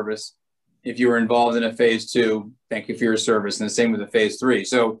your service. If you were involved in a phase 2, thank you for your service. And the same with a phase 3.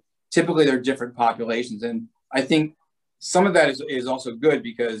 So typically they're different populations. And I think some of that is also good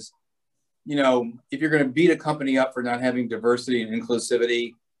because, you know, if you're going to beat a company up for not having diversity and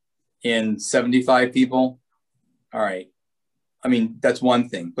inclusivity in 75 people, all right. I mean, that's one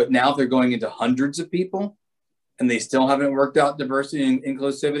thing. But now if they're going into hundreds of people and they still haven't worked out diversity and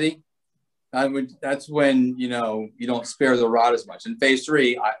inclusivity, that's when, you know, you don't spare the rod as much. In phase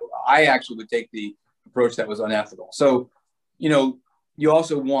 3, I actually would take the approach that was unethical. So, you know, you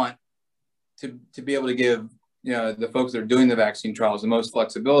also want to be able to give, you know, the folks that are doing the vaccine trials the most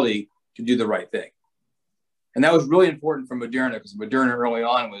flexibility to do the right thing. And that was really important for Moderna, because Moderna early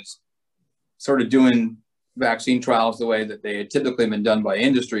on was sort of doing vaccine trials the way that they had typically been done by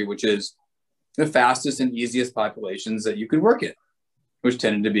industry, which is the fastest and easiest populations that you could work in, which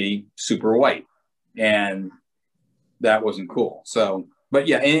tended to be super white. And that wasn't cool. So, but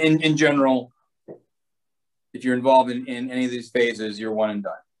yeah, in general, if you're involved in any of these phases, you're one and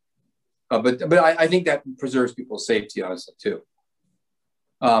done. But I think that preserves people's safety, honestly, too.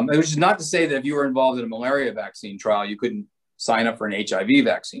 Which is not to say that if you were involved in a malaria vaccine trial, you couldn't sign up for an HIV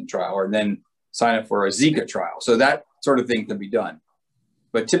vaccine trial or then sign up for a Zika trial. So that sort of thing can be done.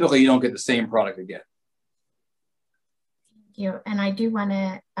 But typically, you don't get the same product again. Thank you. And I do want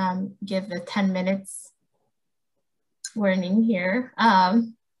to give the 10 minutes warning here.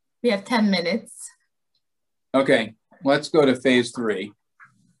 We have 10 minutes. Okay, let's go to phase 3.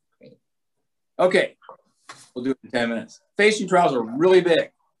 Great. Okay, we'll do it in 10 minutes. Phase 2 trials are really big.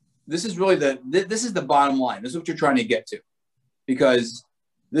 This is really this is the bottom line. This is what you're trying to get to, because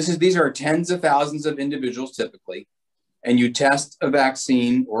these are tens of thousands of individuals typically, and you test a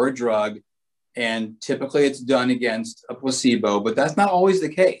vaccine or a drug, and typically it's done against a placebo, but that's not always the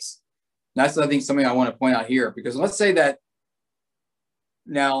case. That's, I think, something I want to point out here, because let's say that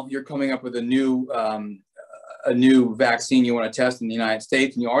now you're coming up with a new vaccine you want to test in the United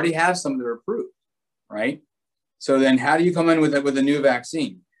States, and you already have some that are approved, right? So then how do you come in with a new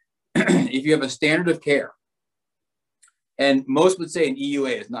vaccine? If you have a standard of care, and most would say an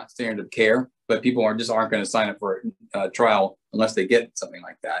EUA is not standard of care, but people aren't going to sign up for a trial unless they get something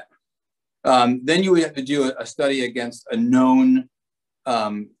like that. Then you would have to do a study against a known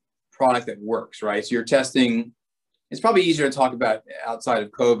product that works, right? So you're testing, it's probably easier to talk about outside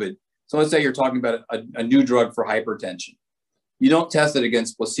of COVID. So let's say you're talking about a new drug for hypertension. You don't test it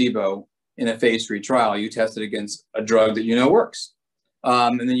against placebo in a phase 3 trial. You test it against a drug that you know works.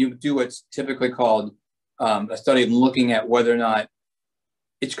 And then you do what's typically called a study looking at whether or not,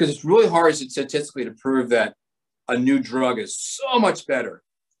 because it's really hard statistically to prove that a new drug is so much better.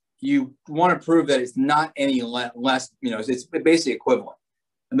 You want to prove that it's not any less, you know, it's basically equivalent.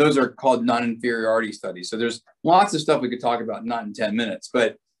 And those are called non-inferiority studies. So there's lots of stuff we could talk about, not in 10 minutes,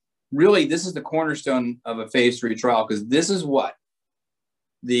 but really this is the cornerstone of a phase 3 trial, because this is what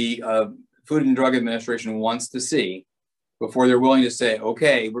the Food and Drug Administration wants to see before they're willing to say,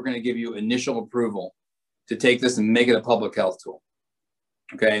 okay, we're going to give you initial approval to take this and make it a public health tool.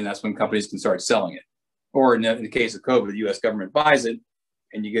 Okay, and that's when companies can start selling it. Or in the case of COVID, the US government buys it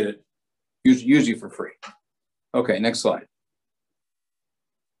and you get it usually for free. Okay, next slide.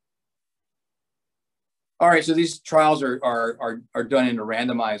 All right, so these trials are done in a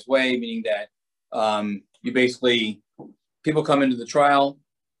randomized way, meaning that you basically, people come into the trial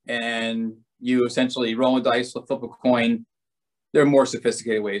and you essentially roll a dice, flip a coin. There are more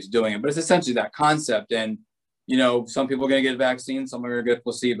sophisticated ways of doing it, but it's essentially that concept. And, you know, some people are going to get a vaccine, some are going to get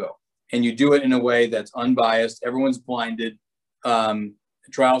placebo. And you do it in a way that's unbiased. Everyone's blinded. The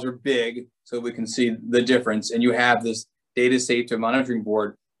trials are big, so we can see the difference. And you have this data safety monitoring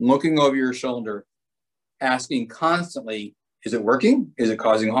board looking over your shoulder, asking constantly, is it working? Is it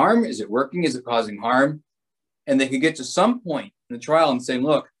causing harm? Is it working? Is it causing harm? And they could get to some point in the trial and saying,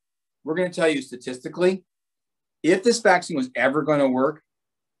 look, we're going to tell you statistically, if this vaccine was ever going to work,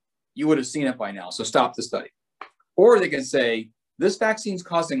 you would have seen it by now. So stop the study. Or they can say, this vaccine is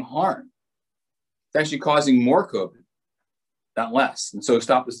causing harm. It's actually causing more COVID, not less. And so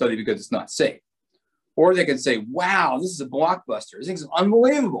stop the study because it's not safe. Or they can say, wow, this is a blockbuster. This thing's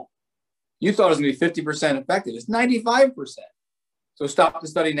unbelievable. You thought it was going to be 50% effective. It's 95%. So stop the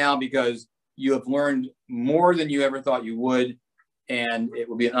study now because you have learned more than you ever thought you would, and it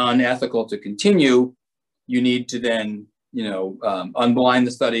would be unethical to continue. You need to then, unblind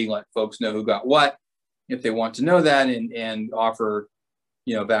the study, let folks know who got what, if they want to know that, and offer,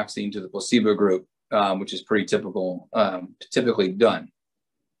 vaccine to the placebo group, which is pretty typically done.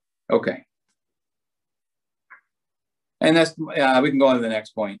 Okay. And that's, we can go on to the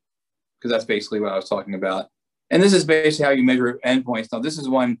next point, because that's basically what I was talking about. And this is basically how you measure endpoints. Now, this is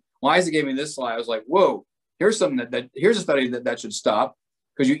one, Liza gave me this slide. I was like, whoa, here's something here's a study that should stop,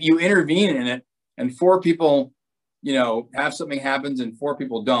 because you intervene in it and 4 people, have something happens and 4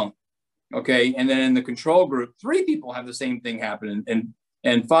 people don't. Okay. And then in the control group, 3 people have the same thing happen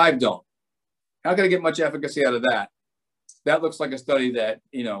and 5 don't. How can I get much efficacy out of that? That looks like a study that,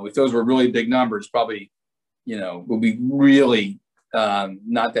 if those were really big numbers, probably, will be really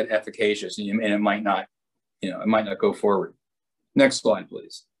not that efficacious, and it might not, it might not go forward. Next slide,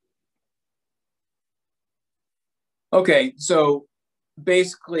 please. Okay, so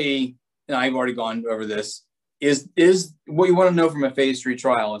basically, and I've already gone over this, is what you want to know from a phase 3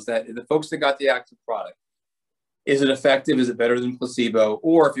 trial is that the folks that got the active product, is it effective? Is it better than placebo?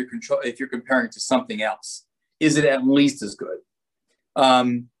 Or if you're comparing it to something else, is it at least as good?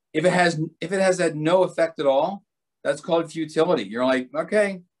 If it has had no effect at all, that's called futility. You're like,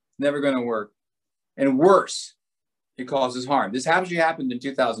 okay, never going to work. And worse, it causes harm. This actually happened in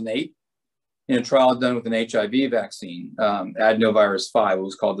 2008 in a trial done with an HIV vaccine, adenovirus 5. It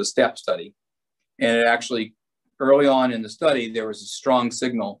was called the STEP study. And it actually, early on in the study, there was a strong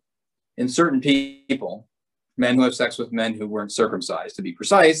signal in certain people, men who have sex with men who weren't circumcised, to be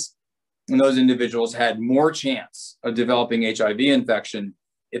precise, and those individuals had more chance of developing HIV infection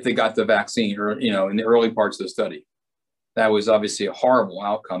if they got the vaccine, or in the early parts of the study. That was obviously a horrible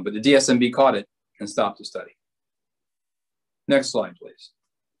outcome, but the DSMB caught it and stopped the study. Next slide, please.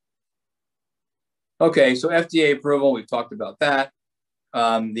 Okay, so FDA approval, we've talked about that.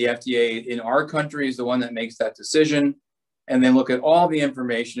 The FDA in our country is the one that makes that decision, and they look at all the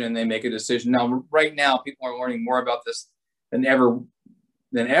information and they make a decision. Now, right now, people are learning more about this than ever,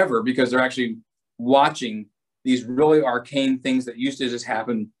 because they're actually watching these really arcane things that used to just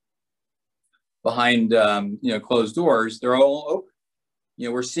happen behind closed doors. They're all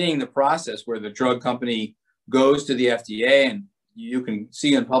open. We're seeing the process where the drug company goes to the FDA, and you can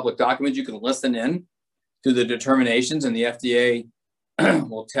see in public documents, you can listen in to the determinations, and the FDA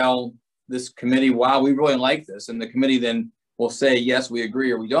will tell this committee, wow, we really like this. And the committee then will say, yes, we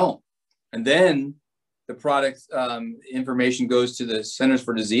agree, or we don't. And then the product information goes to the Centers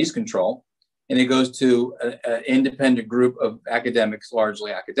for Disease Control, and it goes to an independent group of academics,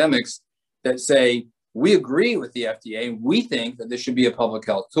 largely academics, that say, we agree with the FDA, and we think that this should be a public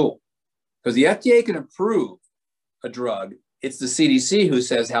health tool. Because the FDA can approve a drug. It's the CDC who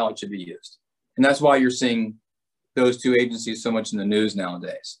says how it should be used. And that's why you're seeing those 2 agencies so much in the news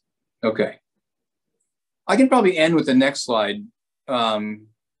nowadays. Okay. I can probably end with the next slide. Because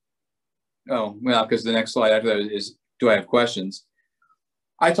the next slide after that is, do I have questions?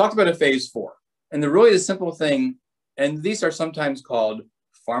 I talked about a phase 4. And the simple thing, and these are sometimes called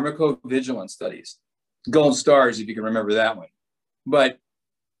pharmacovigilance studies. Gold stars, if you can remember that one. But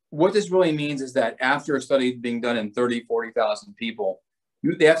what this really means is that after a study being done in 30, 40,000 people,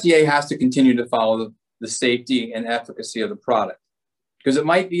 the FDA has to continue to follow the safety and efficacy of the product. Because it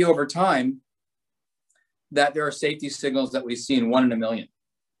might be over time that there are safety signals that we see in 1 in a million.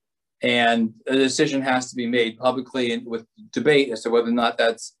 And a decision has to be made publicly and with debate as to whether or not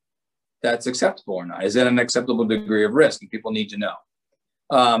that's acceptable or not. Is that an acceptable degree of risk? And people need to know.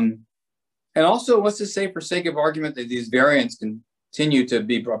 And also, let's just say, for sake of argument, that these variants continue to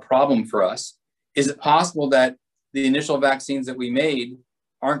be a problem for us. Is it possible that the initial vaccines that we made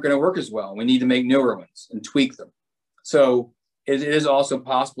aren't going to work as well? We need to make newer ones and tweak them. So it is also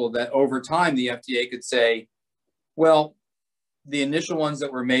possible that over time, the FDA could say, well, the initial ones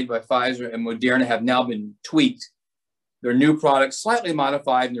that were made by Pfizer and Moderna have now been tweaked. They're new products, slightly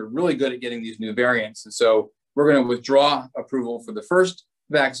modified, and they're really good at getting these new variants. And so we're going to withdraw approval for the first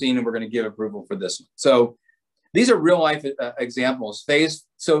vaccine, and we're going to give approval for this one. So these are real life examples.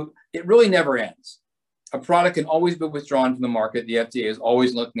 So it really never ends. A product can always be withdrawn from the market. The FDA is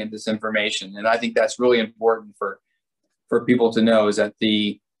always looking at this information. And I think that's really important for for people to know is that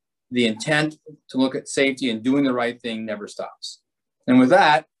the intent to look at safety and doing the right thing never stops. And with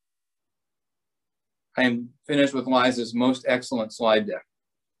that, I am finished with Liza's most excellent slide deck.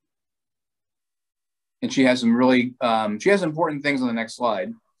 And she has some really, she has important things on the next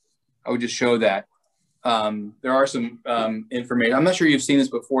slide. I would just show that. There are some information. I'm not sure you've seen this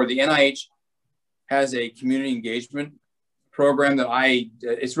before. The NIH has a community engagement program that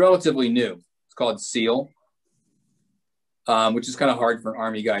it's relatively new. It's called SEAL, which is kind of hard for an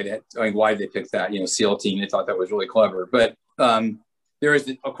Army guy to, I mean, why did they pick that? You know, SEAL team, they thought that was really clever. But there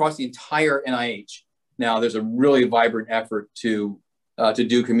is, across the entire NIH, now there's a really vibrant effort to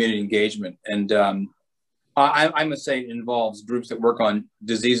do community engagement. And I must say it involves groups that work on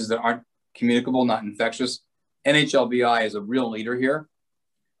diseases that aren't communicable, not infectious. NHLBI is a real leader here.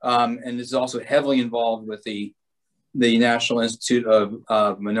 And this is also heavily involved with the National Institute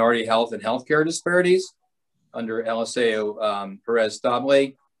of Minority Health and Healthcare Disparities under Eliseo Perez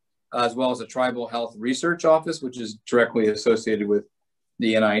Stable, as well as the Tribal Health Research Office, which is directly associated with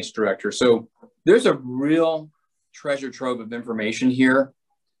the NIH director. So there's a real treasure trove of information here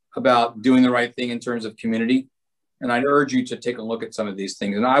about doing the right thing in terms of community. And I'd urge you to take a look at some of these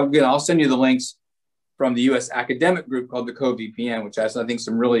things. And I'll send you the links from the US academic group called the CoVPN, which has, I think,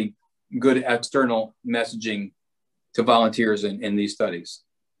 some really good external messaging to volunteers in these studies.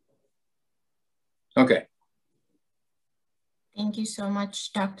 Okay. Thank you so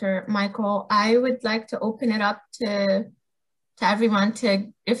much, Dr. Michael. I would like to open it up to everyone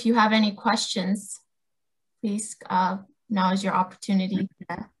if you have any questions, please, now is your opportunity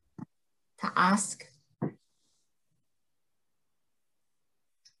to ask.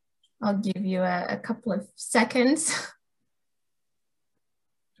 I'll give you a couple of seconds.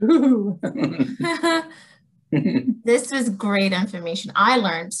 This was great information. I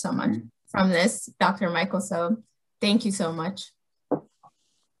learned so much from this, Dr. Michael, so thank you so much.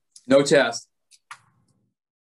 No test.